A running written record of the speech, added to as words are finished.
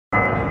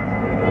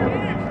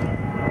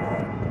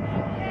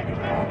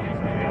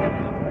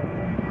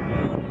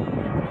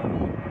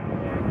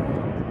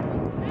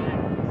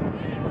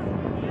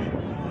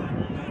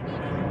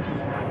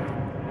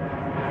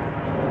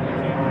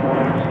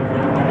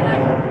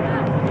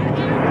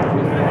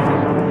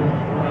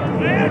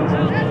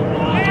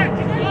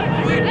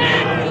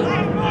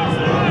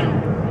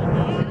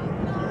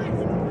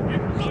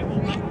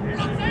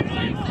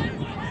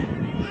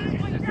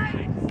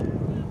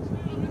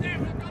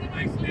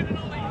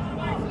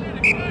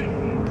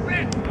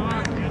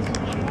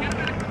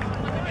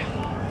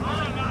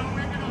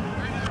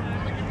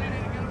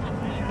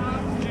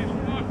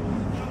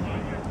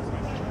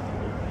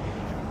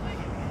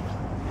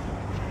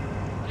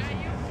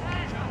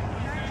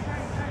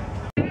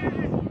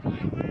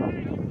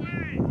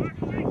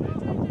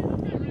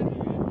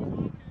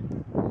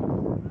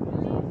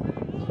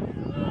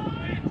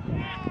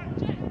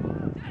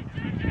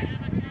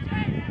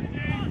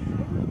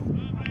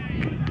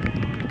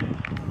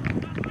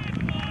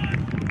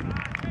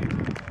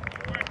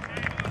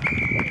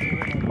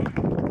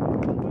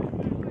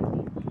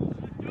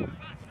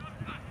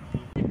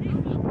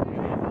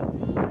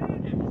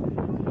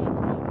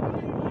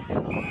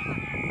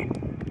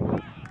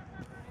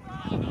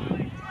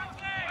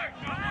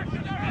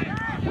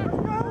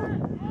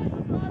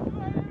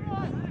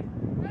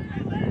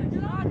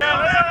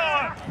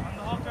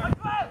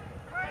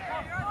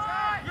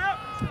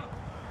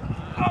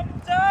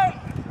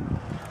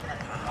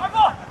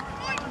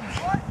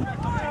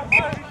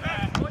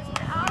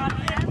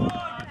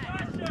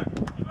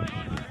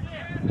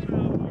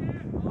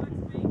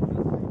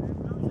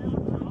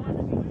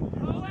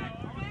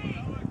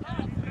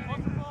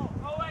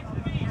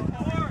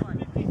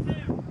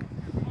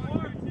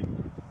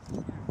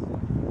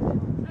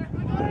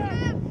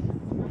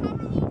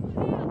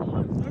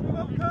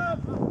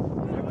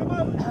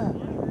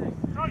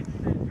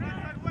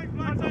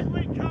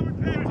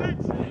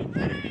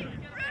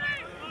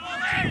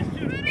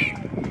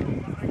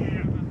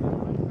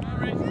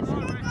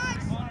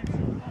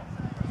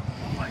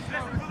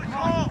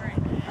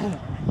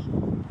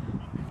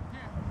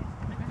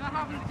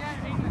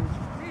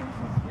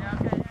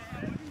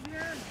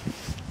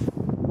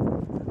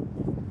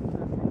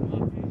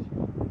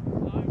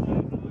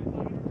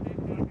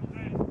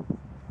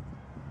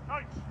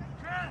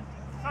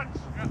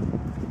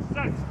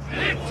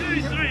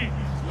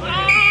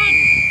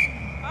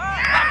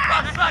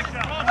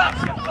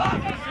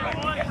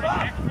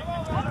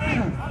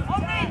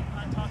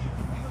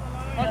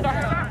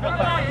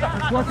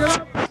Work it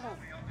up.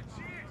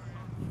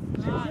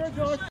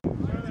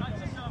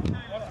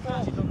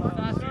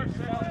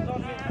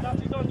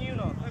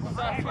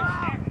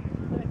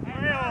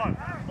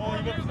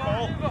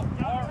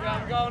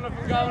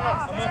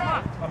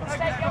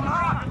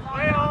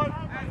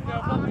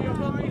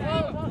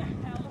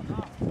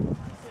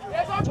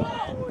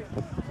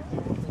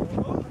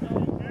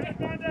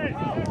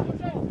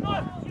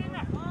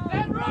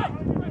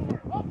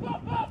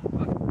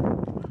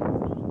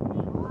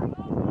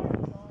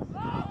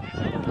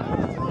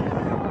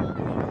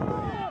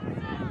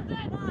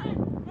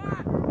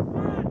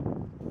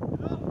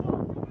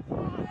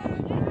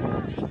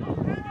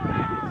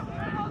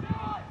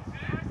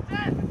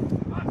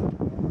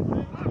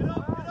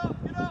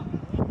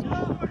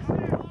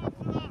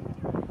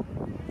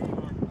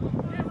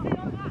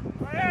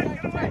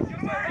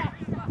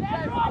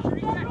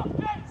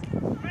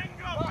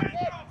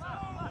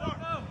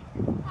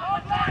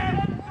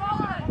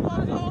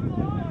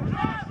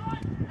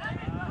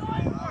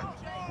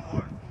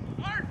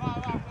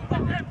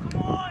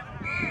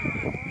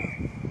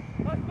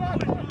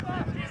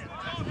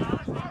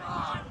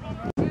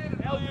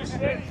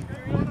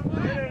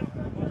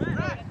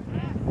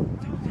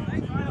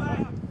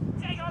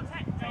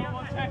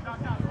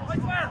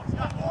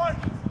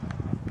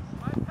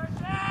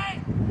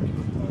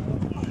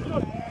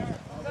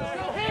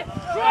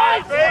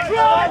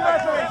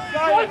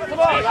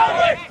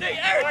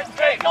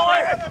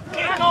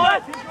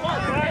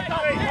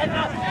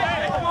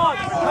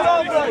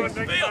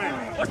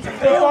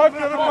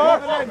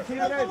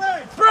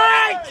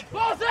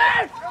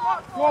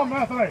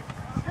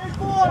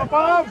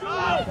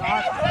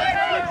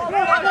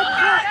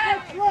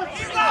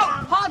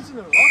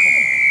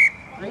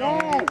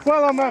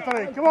 Well done,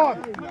 Matthew. Come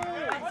on.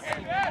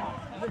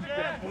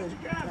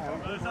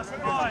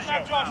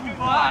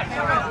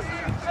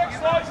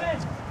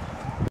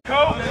 Go.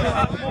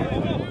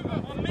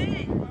 On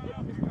me.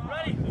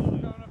 Ready.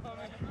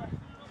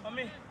 On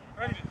me.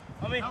 Ready.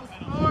 On me.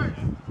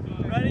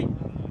 Ready.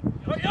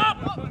 Put up.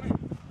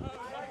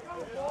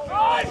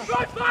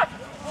 Right back.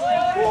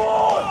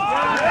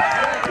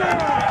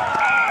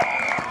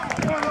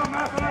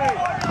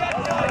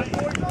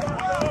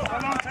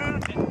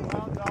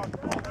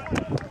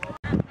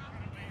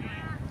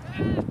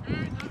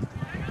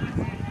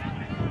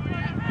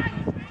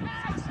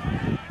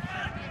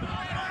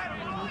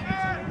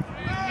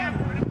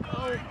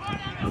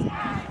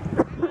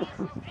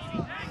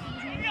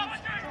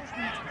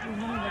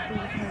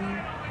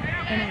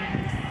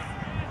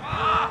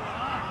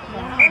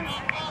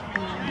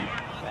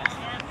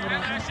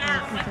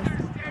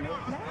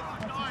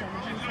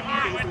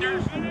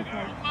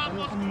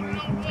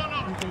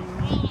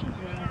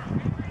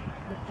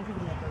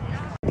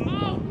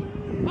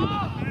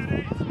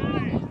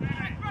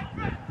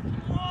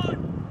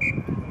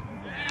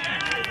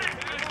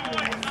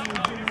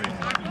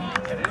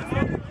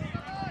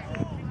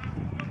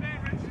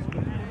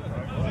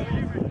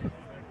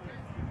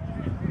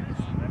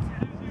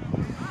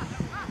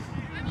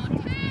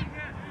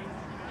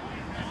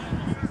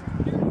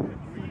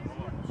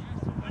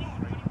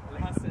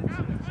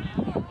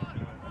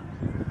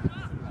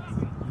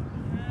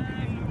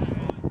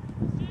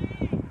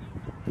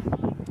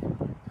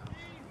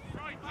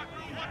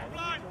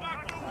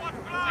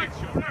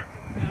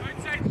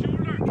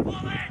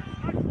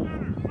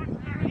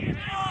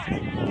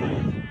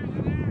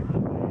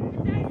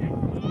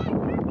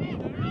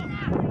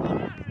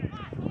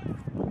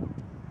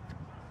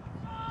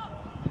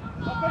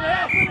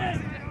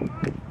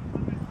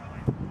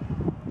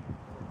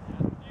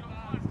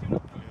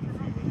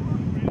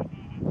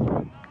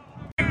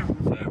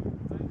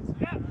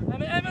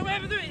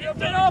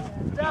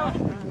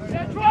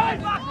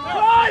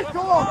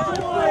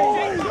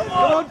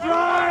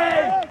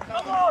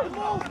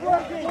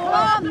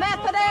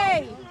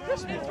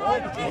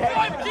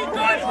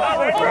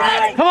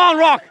 Come on,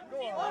 Rock!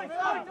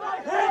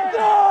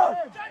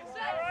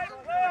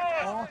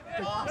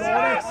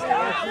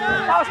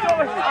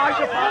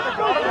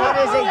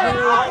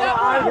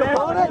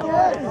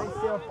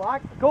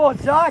 Go on,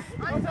 Zach!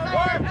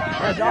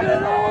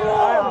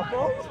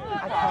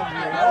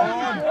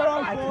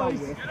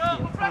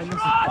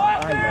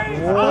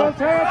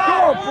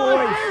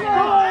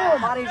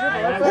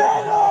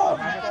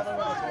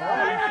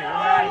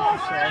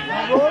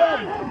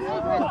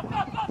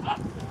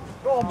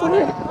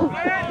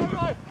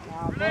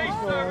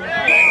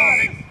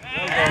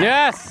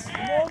 Yes!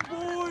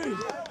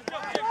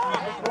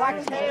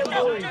 Black tail,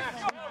 boys!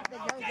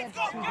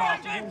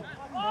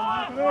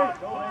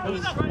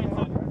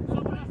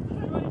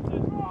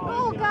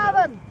 Oh,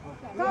 Gavin!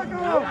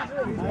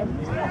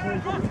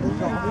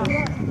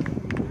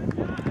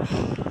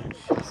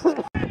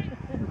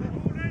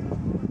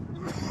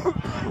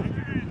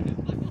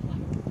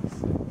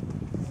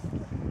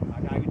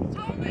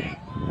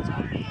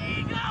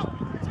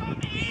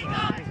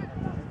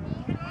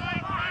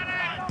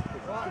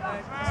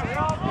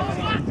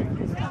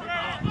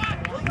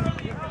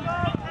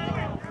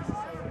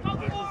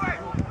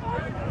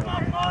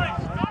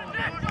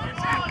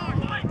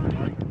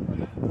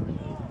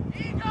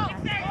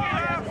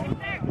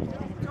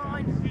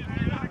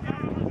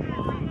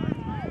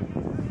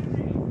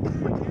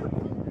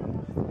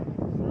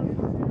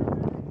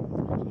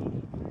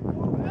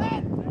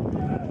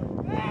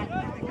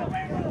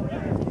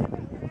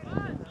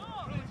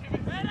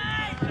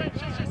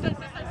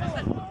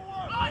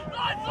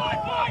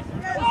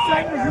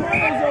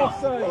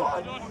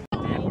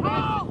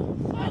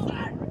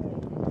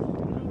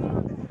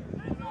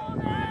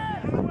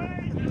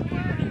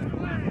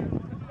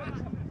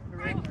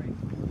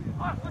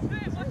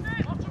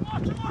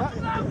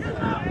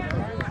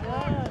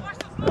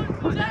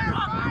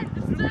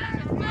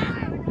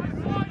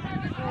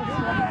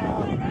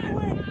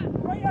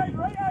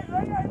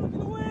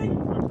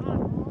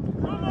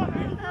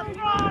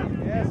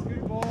 Yes,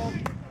 good ball.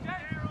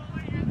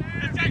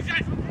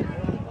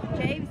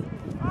 James.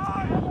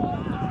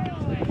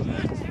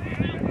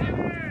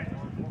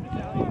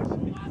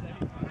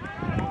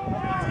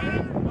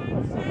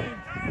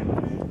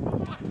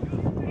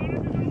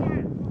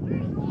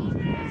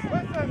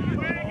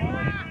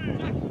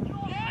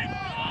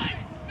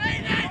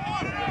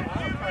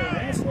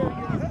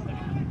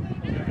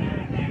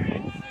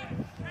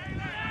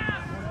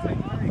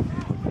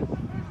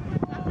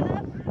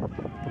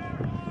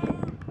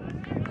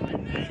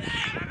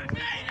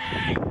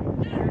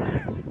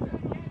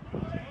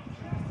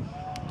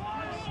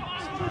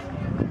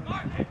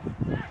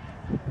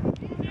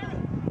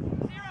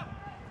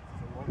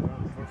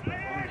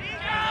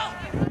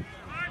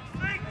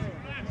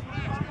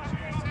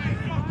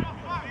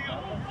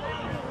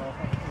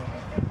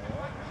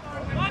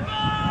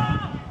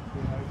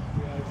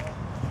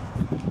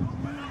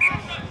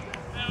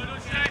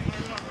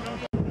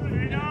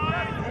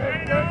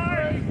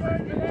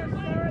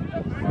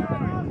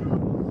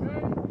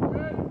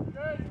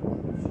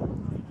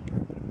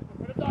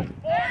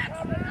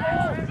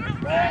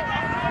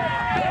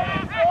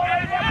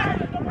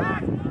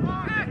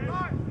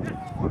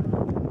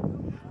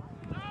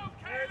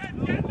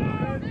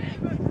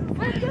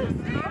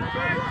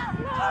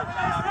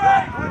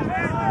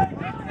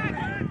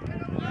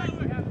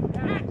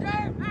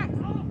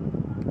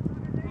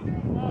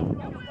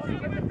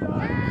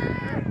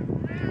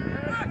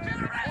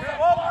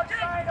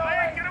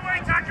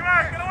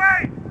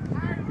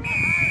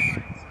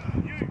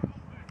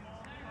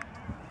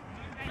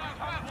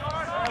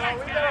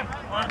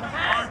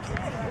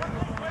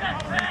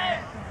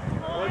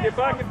 Get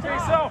back and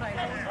face off.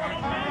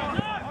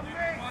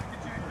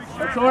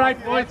 It's all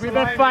right, boys. We've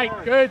been fight.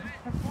 Good.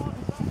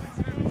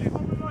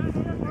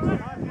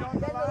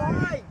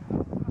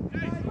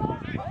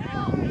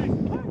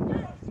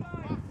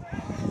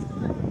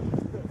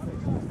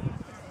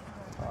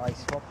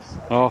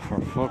 Oh,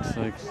 for fuck's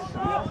sakes.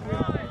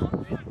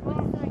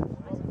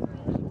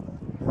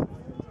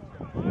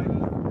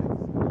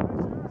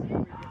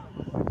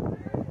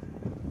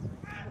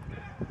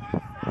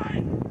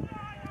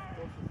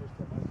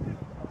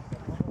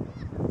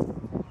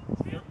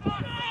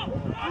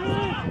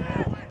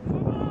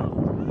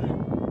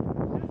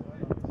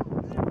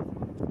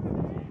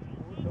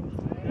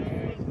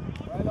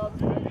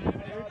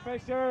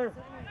 Pressure.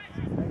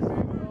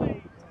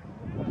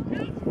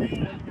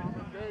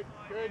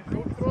 Good. Go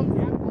through.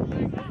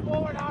 Go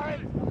forward,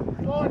 Aaron.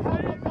 Forward,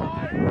 help him,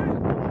 guys.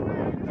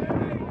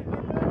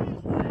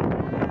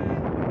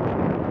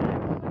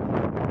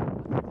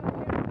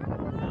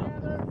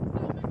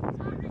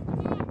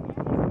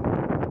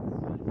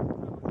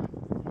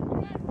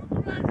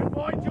 Good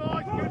boy,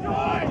 George. Good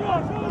boy.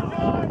 Good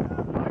boy.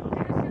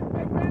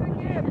 Big man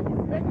again.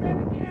 Big man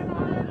again,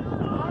 Aaron.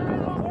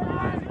 Aaron, off the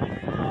line.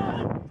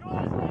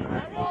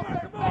 Right off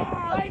their feet.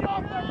 Right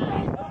off their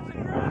feet.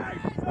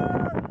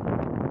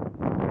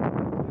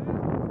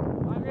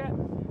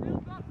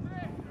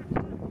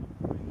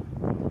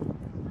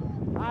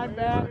 I'm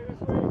back.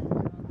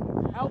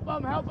 Help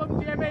him,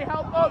 Jimmy,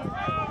 help him.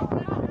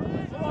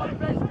 Come on,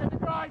 Fish, get the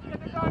grind of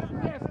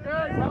this.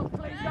 Good, help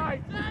clean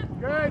guys.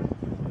 Good.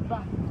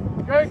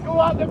 Good, go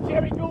on them,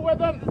 Jimmy, go with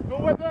them.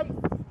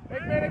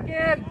 Big man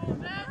again.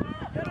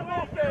 Get him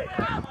off it.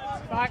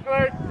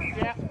 Backward,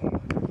 yeah.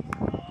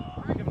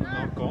 Give him a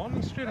knock on,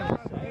 he's straight on the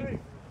side.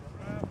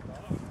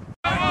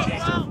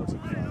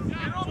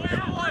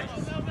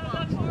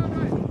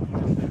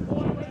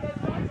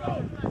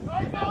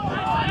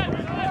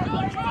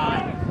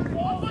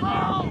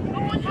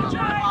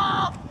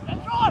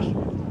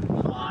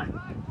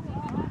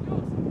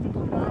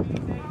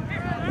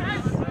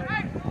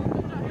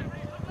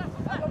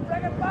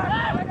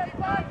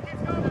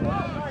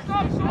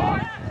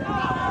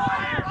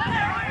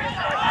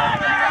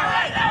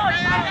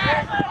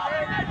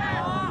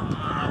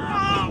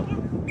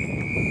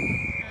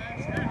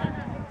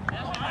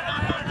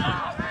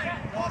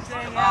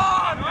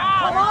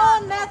 Come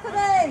on,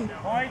 Methody!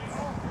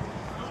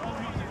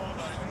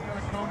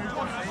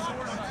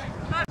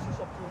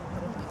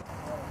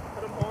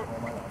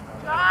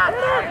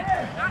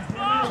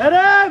 Hit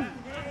him!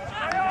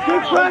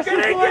 Good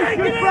pressure, boys,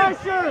 good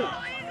pressure!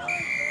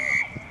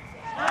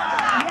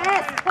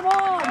 Yes, come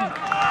on!